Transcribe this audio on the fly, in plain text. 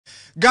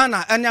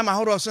Ghana anya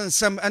mahoro so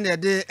nsem ene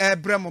de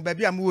ebremo ba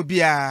bia mo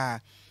bia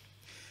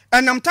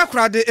enam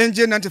takra de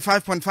NJ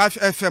 95.5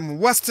 FM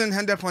Western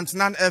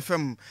 100.9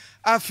 FM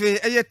afi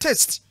eye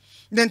test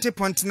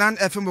 90.9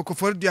 FM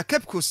Okoforidua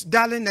Cape Coast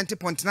Darling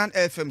 90.9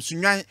 FM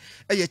Sunwan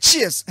eye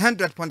Cheers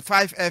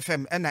 100.5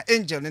 FM ena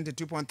Angel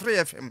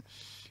 92.3 FM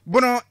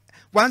Bono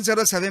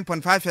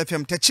 107.5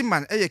 FM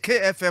Techiman eye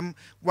KFM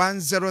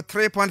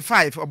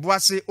 103.5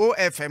 Obuasi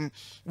OFM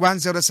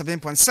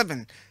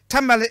 107.7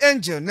 Tamale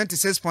Angel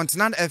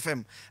 96.9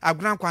 FM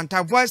Agran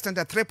Kwanta Voice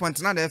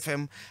 93.9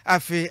 FM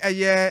afi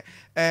eye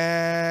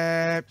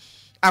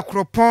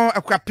Akropon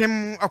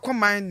Akwapem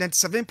Akoman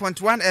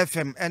 97.1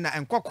 FM and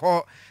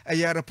Nkoko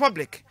eye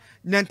Republic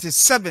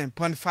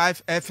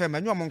 97.5 FM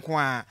anyo monko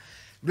a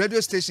radio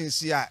stations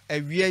here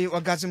awie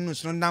orgasm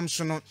news no nam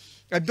so no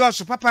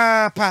edoso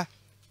papa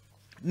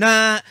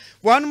na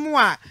one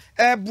more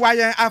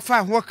boyen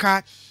afa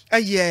hoka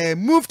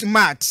moved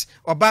mat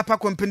Obapa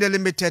Company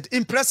Limited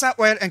Impressor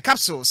Oil and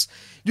Capsules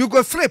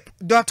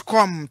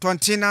YouGoFlip.com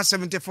Tontina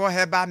 74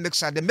 Herbal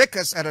Mixer The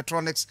Makers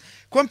Electronics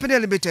Company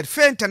Limited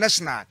Fair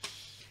International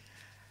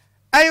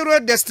Aero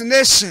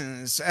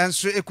Destinations and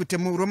so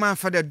Ekutemu Roman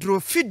for the Draw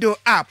Fido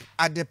app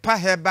at the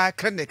Herbal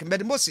Clinic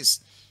Medimosis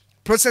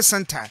Process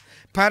Center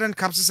Parent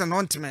Capsules and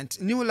Ointment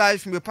New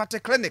Life Homeopathy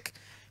Clinic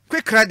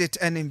Quick Credit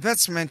and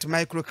Investment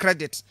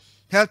Microcredit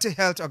Healthy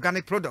Health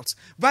Organic Products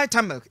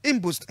Vitamilk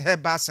Imboost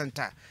Herbal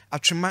Center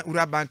Atwima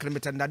Ura Bank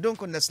Limited na don't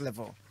next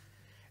level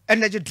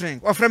energy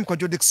drink or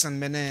FM Dickson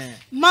mene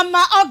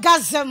Mama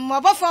orgasm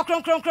obofo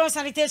kron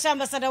sanitation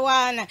ambassador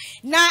one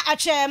na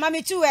ache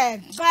mami two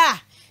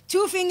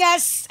two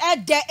fingers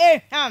at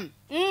the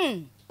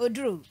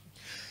odru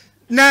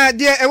na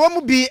de ewo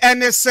mu bi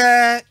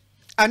enese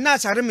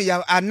anas areme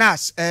ya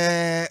anas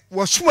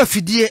wo suma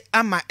fidie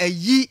ama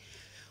ayi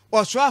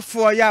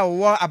Oswafo ya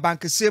wo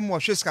abankesem wo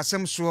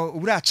hweskasem so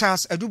owura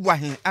Charles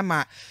Adubuahen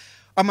ama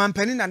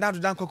omampani na Addo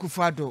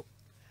dankokufo Addo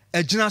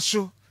agina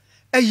so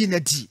ayi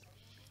nadi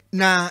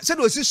na se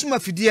do sisuma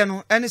fidie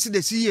no ene se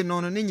de siye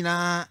no ne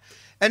nyina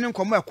ene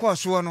nkomo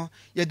ekwoso no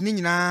ye de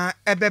nyina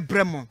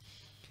ebebremo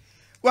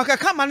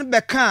wakaka man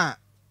beka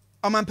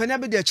omampani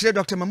abede akire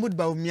Dr. Mahmoud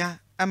Bawumia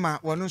ama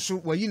wono so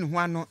wayi ne ho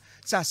ano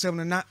sa asem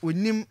no na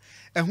onim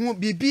ehu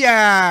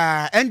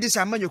bibia endis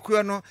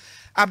amanyokuo no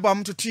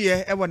abom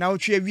tutuye e wona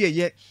otwe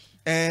wieye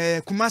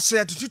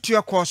Kumasi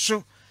tutuye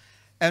koso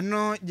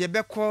eno ye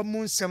beko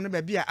mu nsem no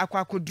ba bia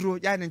akwakoduro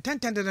ya ne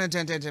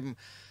tenten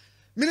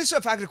Ministry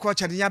of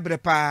Agriculture de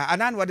yabrepa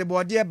anan wode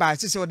bode ba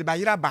sise wode ba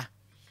yiraba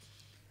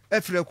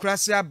efre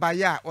kurase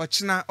abaya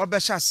ochina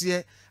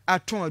obehase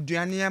aton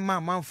aduane ma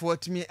manfo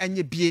atimi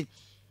anye bie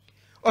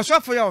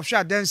osofo ya ohwe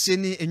adanse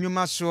ni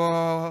enwuma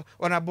so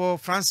onabo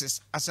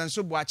Francis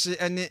Asenso Buachi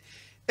ene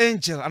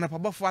Angel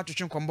anapabofo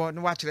atwetwe kombo ne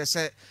wa kire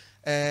se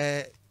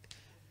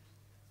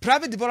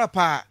private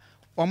developer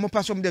omo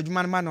pasom de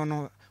adwuma ma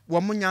no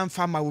wo munya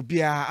mfa ma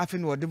obi a afi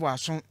no de bo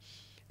aso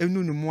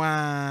enunu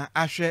a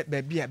ahwe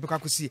ba bia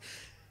bekakosi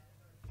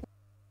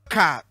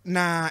ka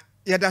na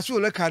Yadasu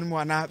leka mu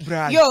ana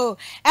bra yo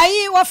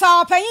ayi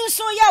wofa opanyin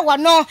so ya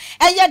wano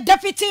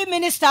deputy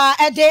minister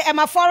ede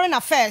ema foreign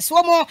affairs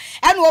womo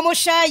ene womo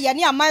hye ye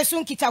ne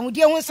amanso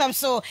nkitahudie ho nsam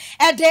so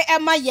ede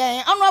ema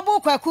ye honorable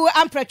kwaku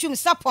ampratum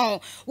sapon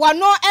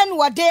wano ene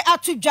wode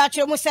atudwa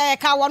kire mu se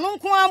ka wano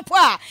nko ampo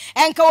a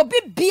enka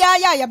obi bia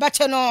ya ye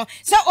beche no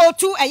se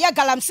otu eye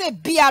galamse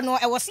bia no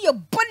e wose ye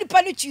boni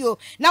panituo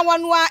na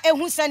wano a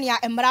ehu sania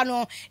emra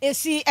no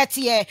esi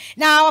etie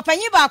na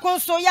opanyin ba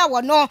konso ya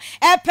wano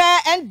epe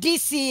NDC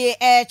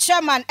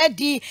chairman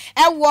Edi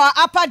ewo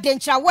Upper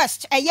Dentra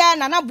West eye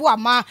nana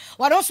buama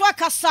waronso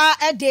akasa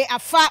ede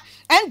afa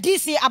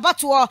NDC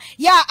abatoɔ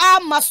ya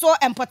amaso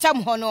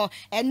empotam hono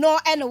eno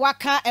ene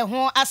waka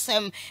eho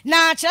asem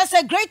na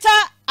kyerɛ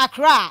Greater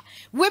Accra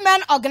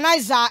women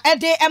organizer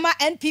ede ema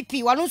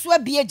NPP waronso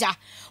abieja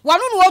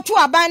wanu no otu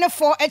aban ne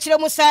fo ekyerɛ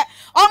mu sɛ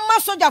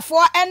ɔma sojafo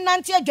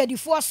enante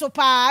adwadifo so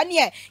pa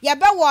ne ye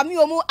be wo mi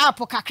omu app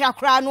kakra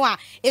kra no a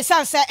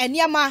esan sɛ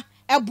eniema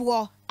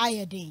ebuo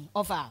ayedin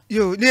over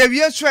yo ne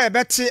wie so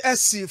ebete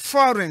asi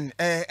foreign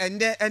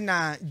ende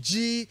na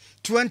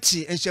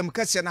G20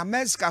 enhyemkase na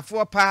Mexico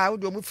for pa wo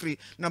do mu free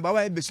number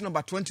 1 besu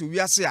number 20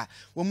 wiase a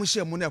wo mu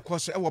hye mu na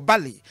ekoso wo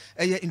Bali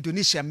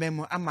Indonesia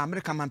memo ama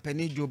America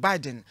mampani Joe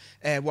Biden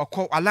wo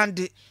ko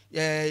alande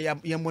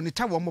ye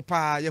monitor wo mu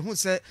pa ye hu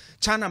se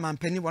China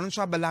mampani wo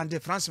nso abelande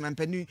France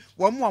mampani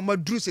wo mu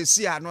amaduru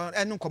sesi a no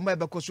ene nkomo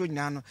ebekoso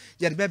nyina no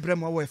ye de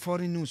bebrem wo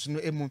foreign news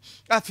no emu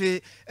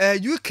afi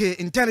UK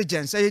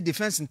intelligence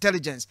defense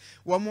intelligence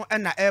womo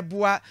na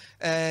eboa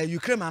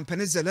Ukraine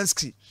mampani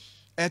Zelensky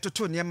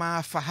toto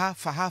niema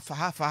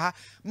faha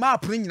ma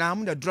apro nyina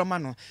mu na drama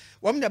no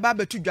wom na ba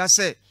betu dwa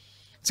se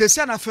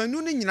sesi na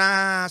fanu ni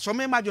nyina so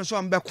me imagine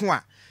so mbeko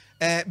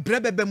a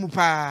brebebe mu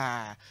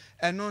pa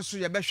eno so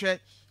ye behwe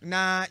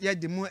na ye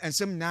de mu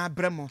ensem na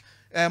bremo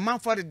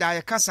manfo de da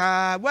ye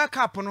kasa wake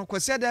up no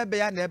kwese da be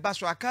ya na eba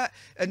so aka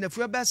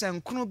nafu be se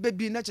nkunu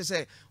bebi na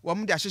chese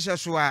wom de ahyehye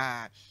so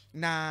a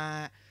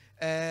na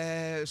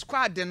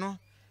squad no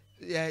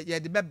ye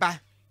de beba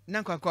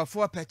na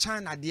nkwankwafoɔ pɛ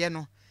China deɛ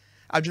no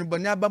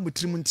adwenbɔne aba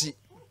mutrim nti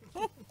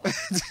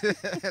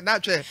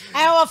not true.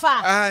 I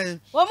offer.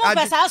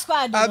 Woman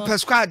squad.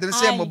 Squad and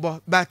say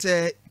mobile, but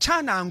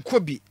China and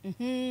Kobe.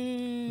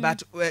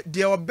 But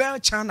they were bear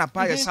China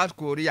by South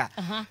Korea.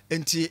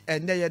 And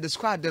they the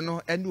squad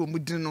no and we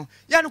didn't know.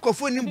 Yanko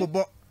for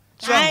nimbo.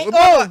 So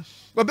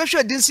but be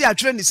sure didn't see a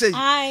trend say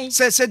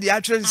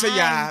the trend say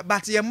yeah,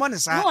 but your money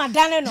sir. No, I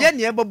don't know. Yeah,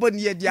 never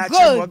near the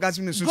actual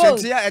orgasm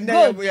society and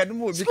then we are the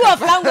movie. School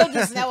of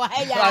languages now.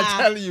 I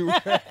tell you.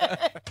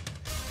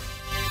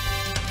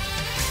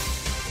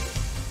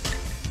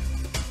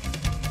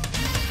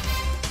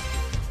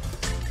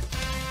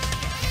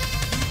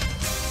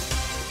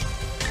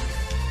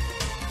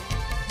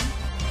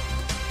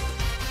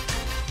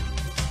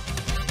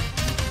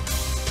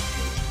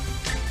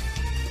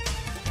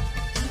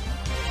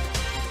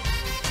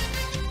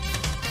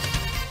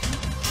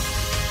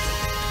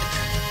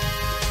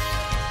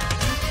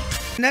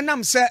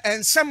 Nanam say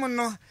and some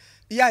no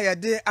ya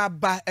de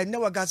aba ene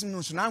wagasm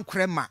no so na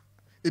nkrema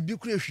ebi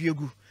kura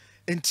hwiegu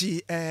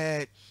enti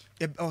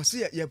o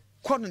se ye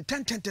kon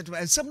 10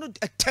 and some no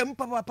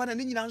temper papa na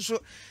nyina nso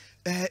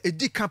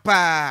edika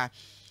pa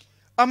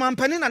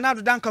amampani na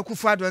nado danka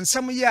kufuado and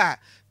some ya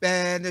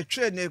ne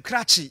twe ne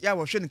krachi ya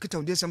wo hwe ne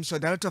kitawde some so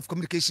director of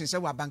communications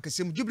wa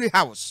bankasem Jubilee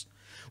House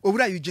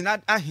owura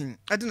Eugene Ahin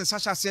ade ne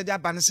sasha se de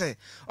aba ne se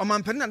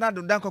amampani na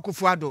nado danka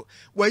kufuado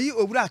wayi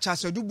owura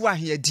achase dubu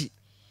ahin adi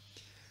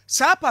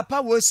sa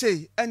papa wo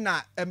say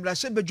na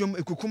emrahye bedwom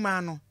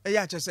ekukuma no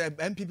eya chese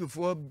MPP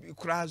fo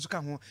kura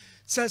zuka ho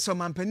say so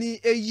mampani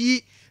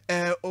eyi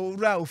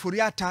owura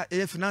oforiata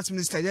finance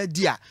minister ya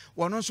dia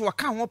wono so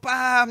waka ho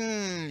pa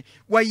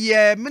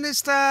waye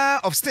minister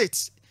of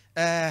state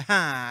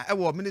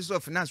ewo minister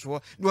of finance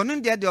ho wono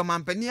de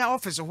mampani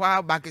office ho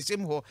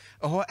bakesem ho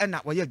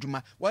na waye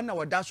adwuma wona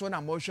woda so na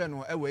mo hwe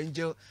no ewo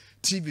Angel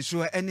TV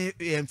so any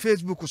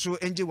Facebook so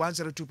Angel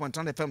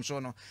 102.1 FM so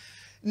no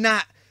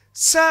na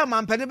Sir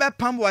mampani be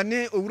pam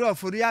wane owura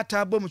ofori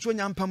ata bom so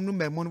nyampam no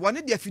mamu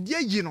wane de afidie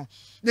yi no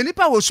ne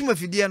nipa wo suma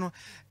afidie no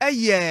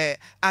eye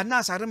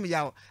Anas arem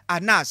yaw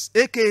Anas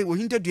aka wo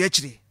hintadu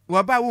akire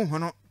wo ba wo hu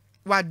no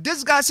wa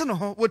disgracing no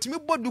ho wotimi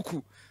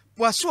boduku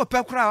wa so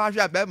pekura wa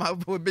hwe aba ma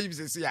baby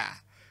sesi ya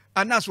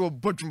Anas wo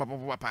boduma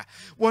papa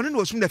wone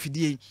no suma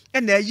afidie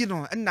na ayi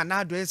no na na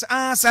ado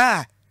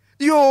sir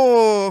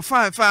yo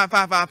fine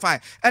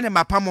ene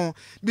mapamo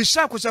bi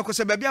sha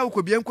kwose bia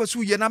akobie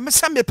nkwasu ye na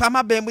mesa me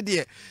pama ba mu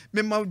de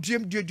me ma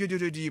diem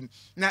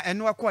na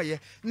eno akoye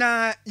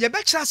na ye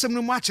be kira asem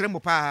no mu akire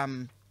mo pa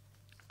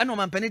ene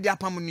mampani de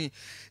apam ni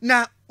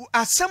na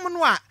asem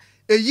no a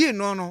eyi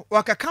no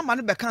wakaka ma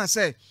no be kan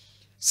say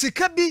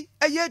sika bi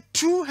eye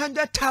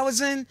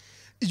 $200,000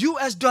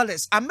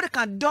 US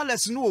American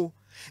dollars no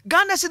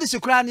Ghana cedis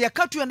kura na ye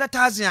ka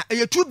 $200,000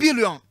 eye 2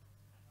 billion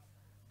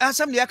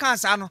asem de kan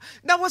sa no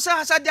na wo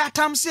sa de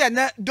atam se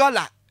na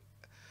dollar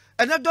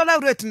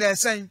rate na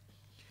esen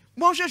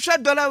mo hwehwe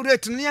dollar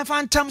rate na ya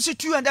fantam se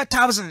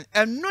 200,000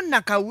 eno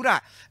na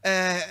kawura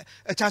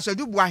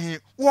chasadu buahen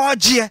wo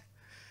gye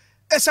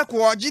ese ko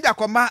wo gye da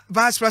koma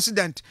vice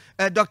president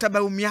Dr.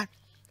 Bawumia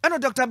eno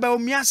Dr.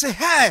 Bawumia say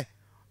hey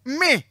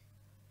me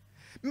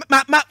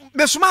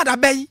suma da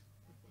bay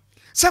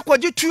se ko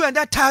gye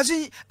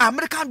 200,000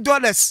 American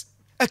dollars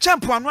a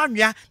champion one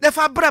ya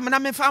never bram na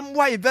me fam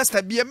wa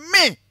investor be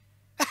me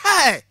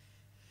hey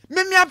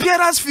me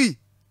appearance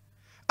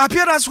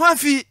one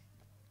fee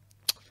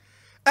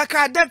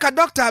aka denka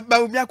Dr.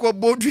 Bawumia ko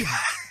bodu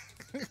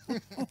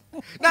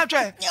na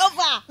try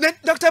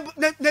Dr.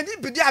 na ni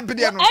bidi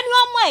abide no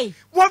anyone way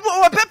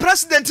wo be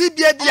president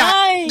bia dia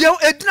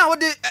de edina wo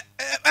de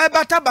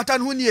bata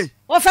no nie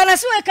wo fana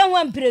se we kan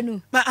wa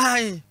mprenu ma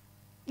ai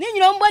ni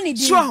nyiro mbo ni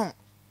di so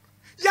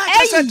ya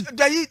just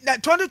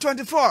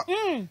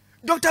 2024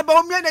 Dr.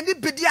 Bawumia na ni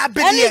bidi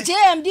abede ani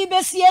JMD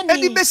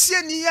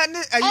besie ni ya ne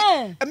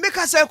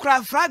emeka say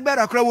kra fragber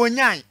akra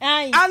wonyan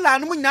ala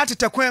no nyina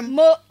tetekwam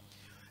mo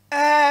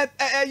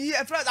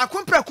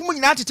akompra kum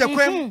nyina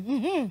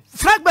tetekwam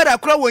fragber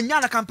akra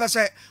wonyan na campus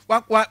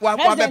wa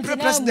be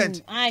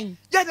president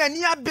ya na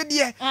ni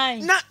abede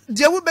na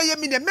de wo be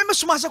yemi ne meme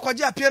soma se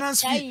kwaje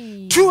appearance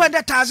fee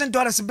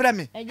 $200,000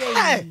 breme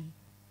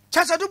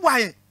chasa do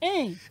boy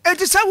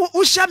enti say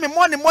wo hia me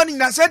money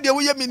na say de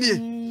wo yemi ni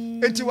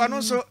enti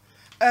wano so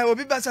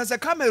obi ba say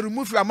come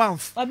remove your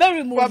mouth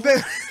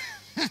remove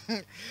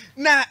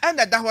na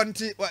anda da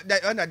honti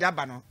anda da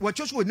ba no wo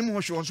choso onim ho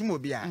hwe so mo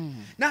bia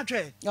na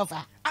twe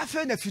yofa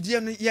afa na fidie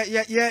no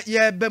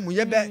ye ba mu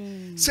ye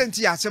be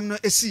senti asem no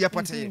esi ye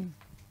pote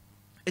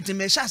enti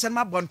me sha asem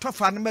ma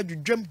bontofa no ma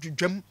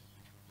dwudwam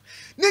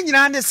ne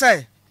nyina ne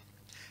say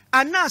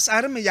Anas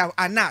arem yaw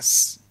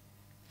Anas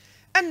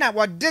na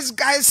what this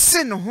guy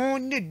sin ho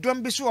ne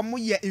dom bi so mo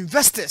ye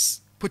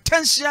investors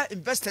potential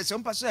investors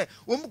on pass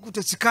wo mu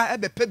kutosika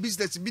ebepe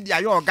business bi dia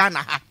yo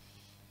Ghana ha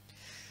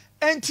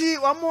enti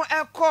wo mo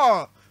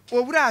ekọ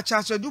owura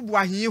achasadu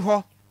buahin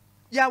ho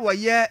ya wo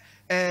ye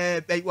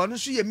wono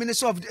so ye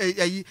minister of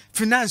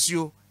finance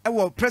yo e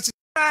wo president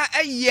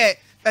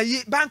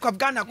bank of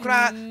Ghana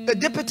kra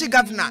deputy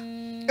governor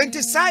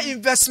enti sa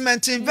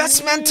investment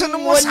no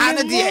mo sa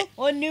ne de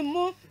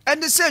onimu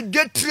and say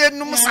get trade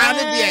no mo sa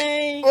ne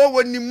de o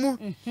wonimu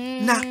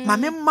na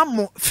mame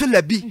mammo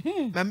fila bi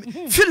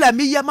fila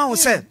mi yama wo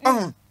say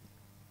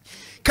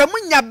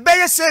kamunya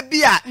beye se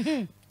bi a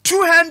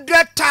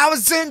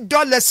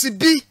 $200,000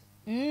 bi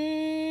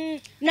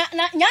na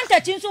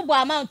nyanta chinso bo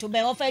amount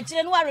be ofa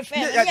chire no refer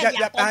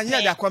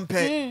ya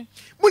compare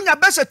munya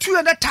bese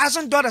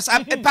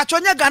 $200,000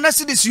 patronya Ghana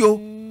cedis yo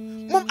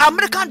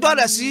American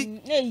dollars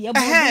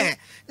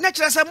na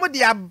chere se mo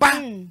de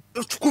aba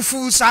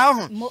kufu sa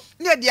ho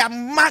na de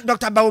ama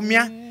Dr.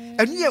 Bawumia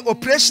enu ye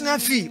operational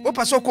fee o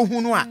paso ko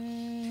hu no a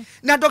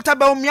na Dr.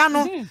 Bawumia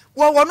no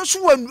wo no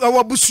so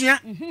wo busua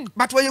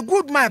but we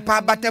good man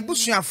pa but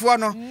busuafo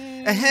no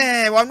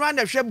wo no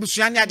na hwe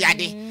busua ne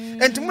ade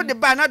enti mo de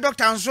ba na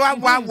doctor nso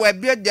abo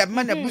abi de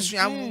ma na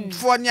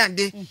busuafo ne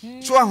ade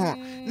so ho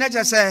na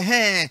je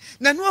se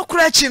na no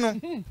okura chi no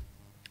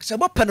se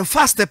bo pen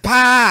fast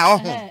pa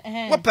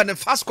wo pen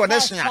fast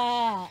connection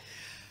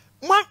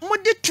mo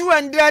de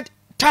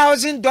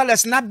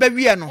 $200,000 na ba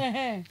wi no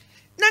na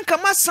nka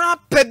masan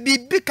pa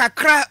bibi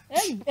kakra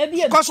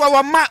cause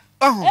wa ma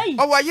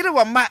wa yire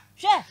wa ma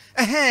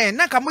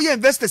na nka mo ye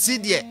invest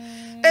CD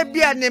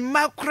ebia ne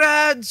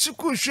makra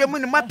suku hwemu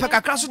ne mapa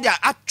kakra so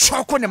dia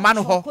atwoko ne ma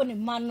no ho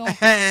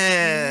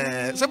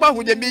so ba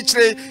hu je bi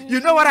kire you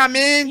know what I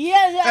mean we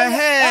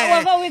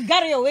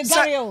got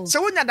you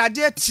so when that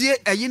dey tie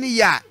ayini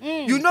ya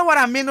you know what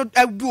I mean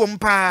adu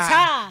mpa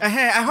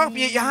I hope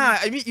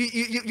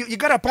you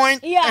got a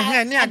point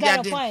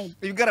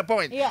you got a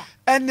point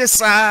and this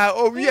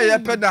we ya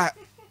peda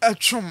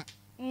atwum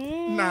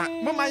na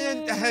mama ye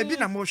bi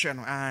na mo hwe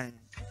no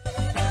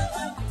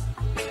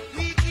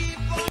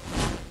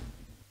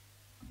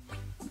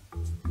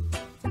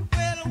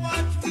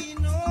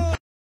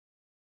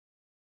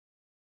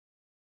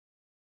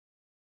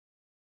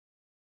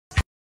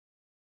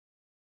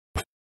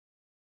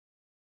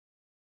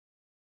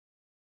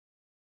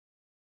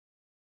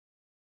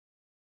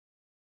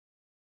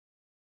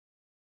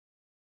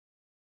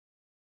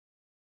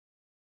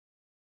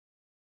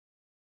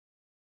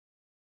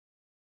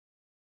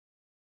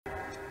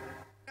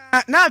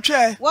na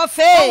twe wo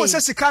fe wo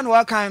se sika no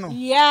wakan no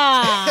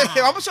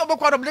yeah wo so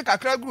bokwa do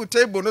kakra group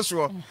table no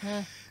so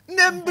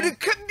na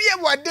mbrika bia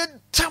wade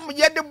tam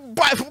ye de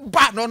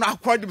ba no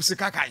akwadi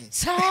sika kan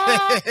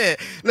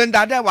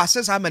Linda da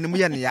wase sa manimu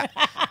ye ne ya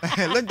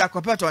Linda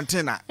kopet on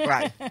tina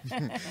right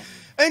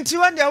enti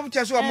one day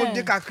wuche so mo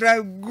de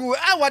kakra gu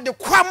wade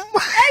kwam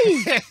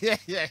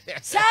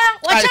sa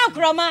wacha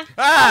kroma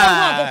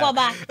ho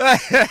ba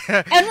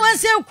enu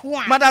anse ku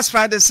a Mother's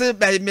Friday say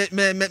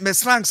me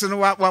slangs no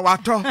wa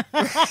to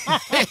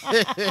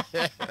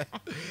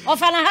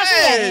ofana ha so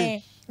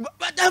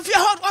but if you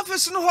hot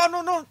office no ho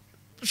no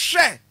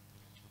share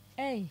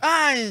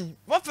ai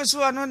office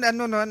no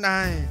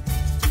nai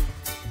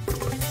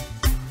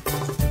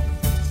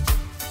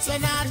so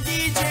na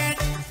DJ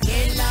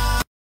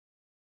Kela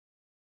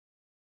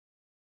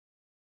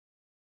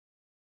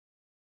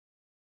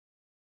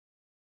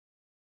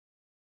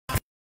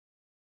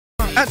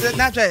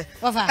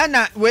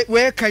Anna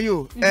where can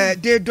you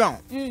they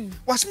don't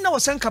was no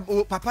senka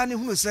papa ne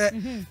hunu se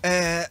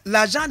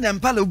la Jean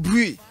Empalo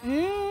Brui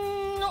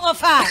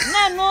ofa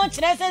na no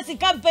kire se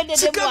sika mpede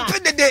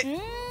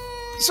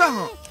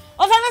so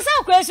ofa na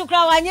sa kwa su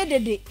kra wanye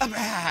dede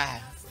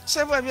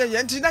se bo bia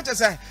ye nti na che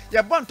se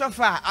ye bon to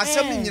fa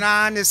asem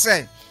nyina ne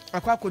se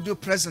akwa kodu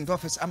president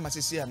office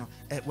amasisi no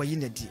wayi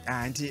na di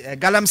nti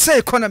galamsey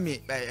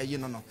economy you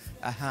know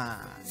aha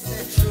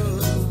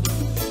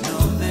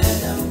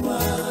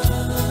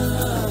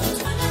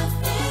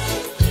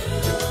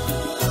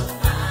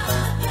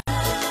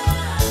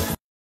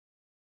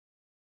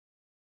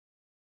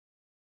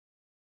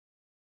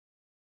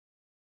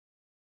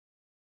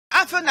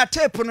afena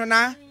tape no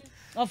na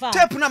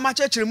tape na ma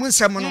chechire mu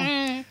nsem no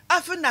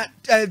afena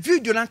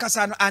video na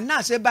nkasa no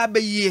ana se ba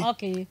yie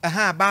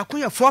ba ko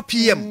ye 4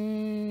 pm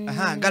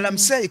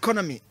galamsey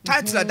economy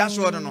title that's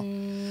what no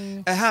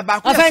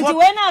ba ko afenti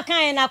we na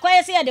kan na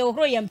kwa se de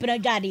ohoro ye mpra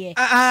dwade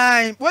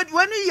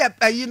when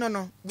you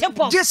no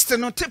just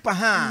no tip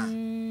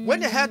when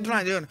the head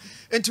run you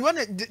into when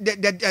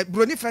the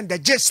brony friend the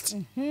gist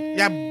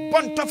ya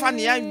bon tofa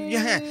ne ya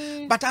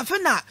but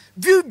afena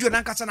video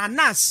na nkasa na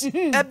nas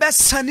ebe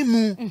sani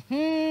mu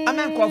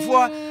amen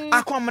kwafo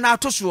akom na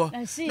atoso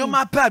no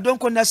ma pa don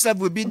ko next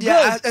level bi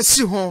dia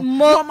asi ho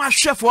no ma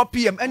hwe 4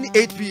 pm and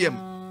 8 pm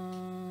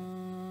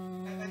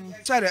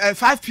sorry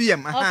 5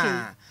 pm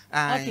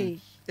okay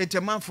it's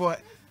a man for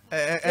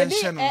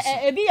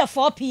ebi ya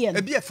 4 pm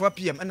ebi ya 4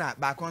 pm na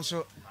ba kon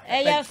so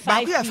ya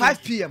 5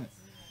 pm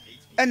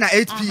and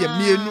 8 pm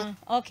mienu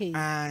okay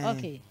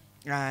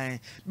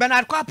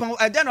Bernard Kwapon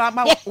den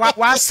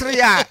wa sere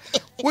ya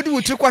wodi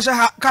wuti kwashe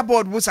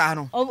cupboard busa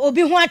no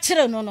obi ho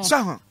akire no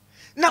so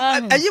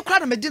na ayi kwa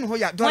na medin ho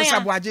ya don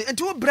saboaje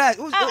enti wo bra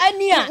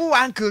wo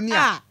uncle ni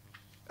a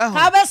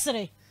ka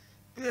besere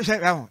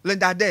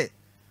Linda de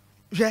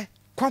je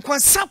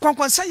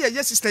kwankwansa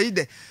ye sister yi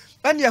de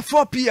and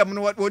 4 pm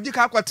no wodi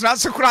ka kwa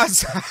trans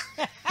cross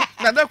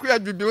Na da ku ya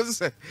bibi o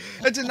se.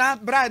 Enti na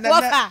bra na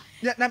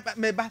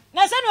meba.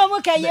 Na se no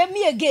mo ka ye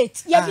me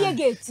gate. Ye be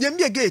gate. Ye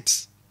me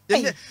gate.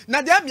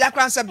 Na de bia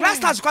kwan se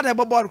blasters kwa na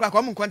bobo kwa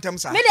ko mo kwantem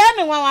sa. Me de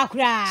me nwa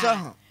kura.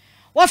 So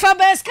Wafa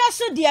beska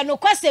so dia no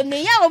kwasem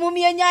ne ya omo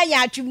me nya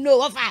ya atwum no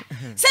wafa.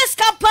 Se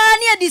skapa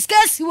ne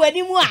discuss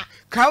wani mu a.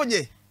 Ka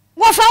wonye.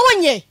 Wafa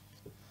wonye.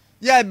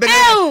 Yeah,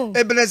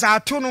 Ebenezer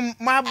Atunum,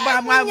 my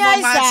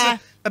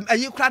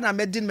ayi kra na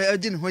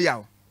medin ho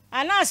yaw.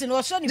 Anase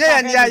no so ni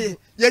pa.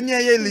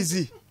 Ye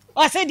Lizzy.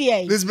 O se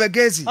de Liz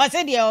Begezi. O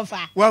se de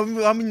ofa.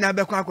 Wa mi na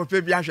be kwa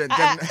akopɛ bi ahwe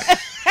ntem.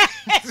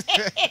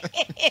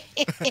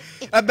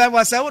 Aba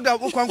wa se wo do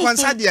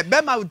kwankwansa de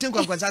be ma wo tin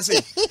kwankwansa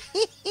se.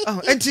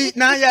 Oh, enti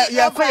na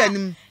ya kwa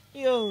yanim.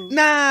 Yo.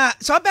 Na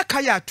so be ka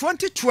ya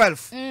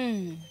 2012.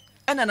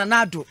 Ana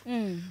na Addo.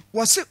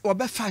 Was it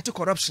obe fight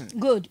corruption.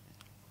 Good.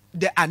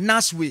 The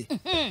Anas way.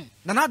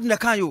 Nana do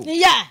can you?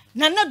 Yeah,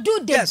 Nana do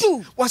the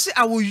do. Was it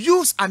I will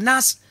use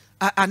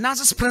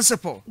Anas's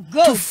principle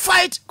to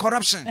fight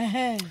corruption.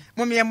 Yeah,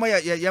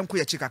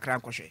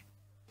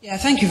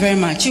 thank you very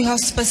much. You have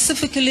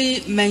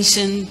specifically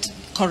mentioned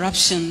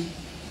corruption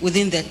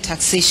within the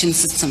taxation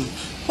system.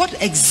 What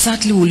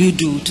exactly will you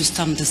do to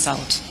stamp this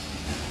out?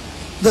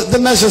 The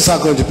measures are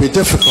going to be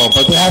difficult,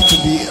 but there have to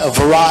be a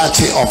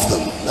variety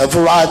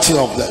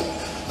of them.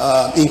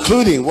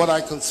 Including what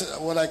I call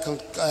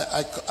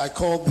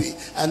the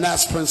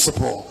Anas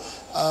principle,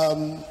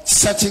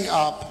 setting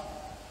up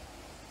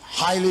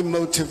highly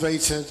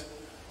motivated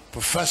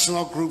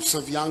professional groups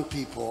of young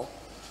people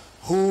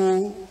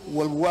who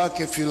will work,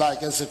 if you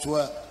like, as it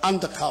were,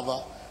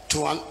 undercover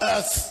to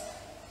unearth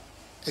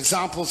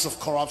examples of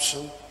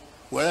corruption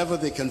wherever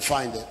they can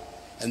find it,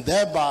 and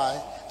thereby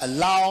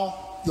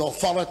allow the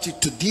authority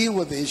to deal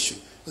with the issue.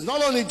 Because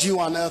not only do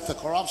you unearth the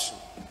corruption,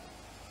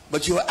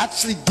 but you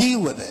actually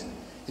deal with it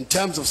in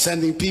terms of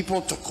sending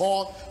people to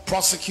court,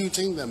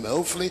 prosecuting them.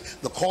 Hopefully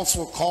the courts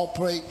will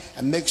cooperate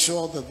and make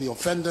sure that the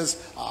offenders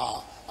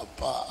are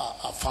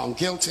found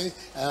guilty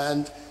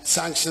and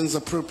sanctions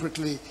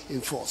appropriately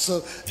enforced.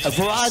 So a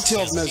variety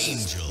of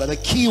measures, but a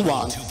key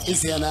one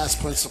is the Anas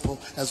principle,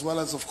 as well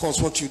as, of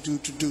course, what you do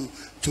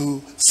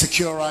to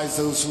securize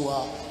those who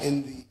are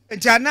in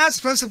the Anas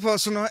principle.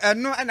 So no,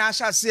 and I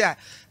shall say,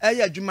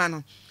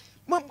 Jumano.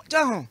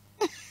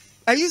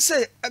 I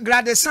say,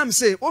 glad some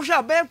say, oh,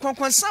 shall bear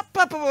conquest,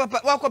 papa,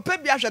 walk a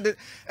baby after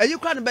you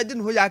can't bet in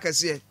who I can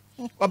say,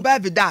 or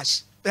baby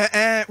dash.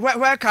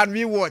 Where can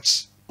we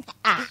watch?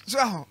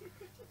 So,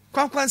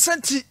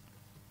 consent.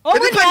 Oh,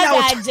 we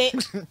can't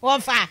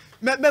what far?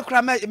 Me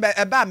cram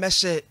a bar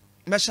meshe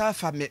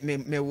for me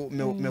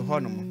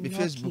honum,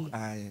 Facebook.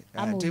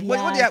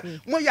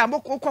 What ya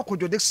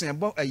Kojo Dickson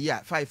about a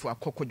year, 5 for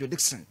Kojo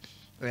Dickson.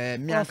 Me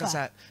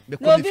ankasa be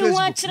ko the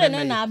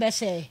Facebook na be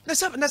say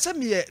na say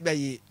me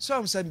be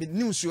so say be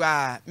news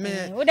a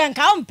me wo den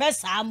ka umpe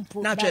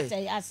sample but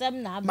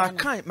asem na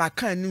ma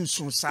kan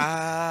news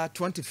sa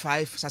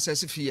 25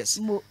 successive years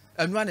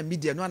anu na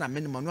media anu na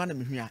minimum anu na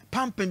mehua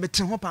pampen be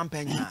ten ho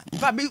pampen nya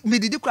fa me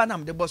didi kura na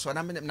me de boss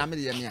na me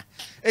de ya me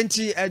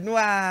enti anu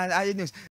a news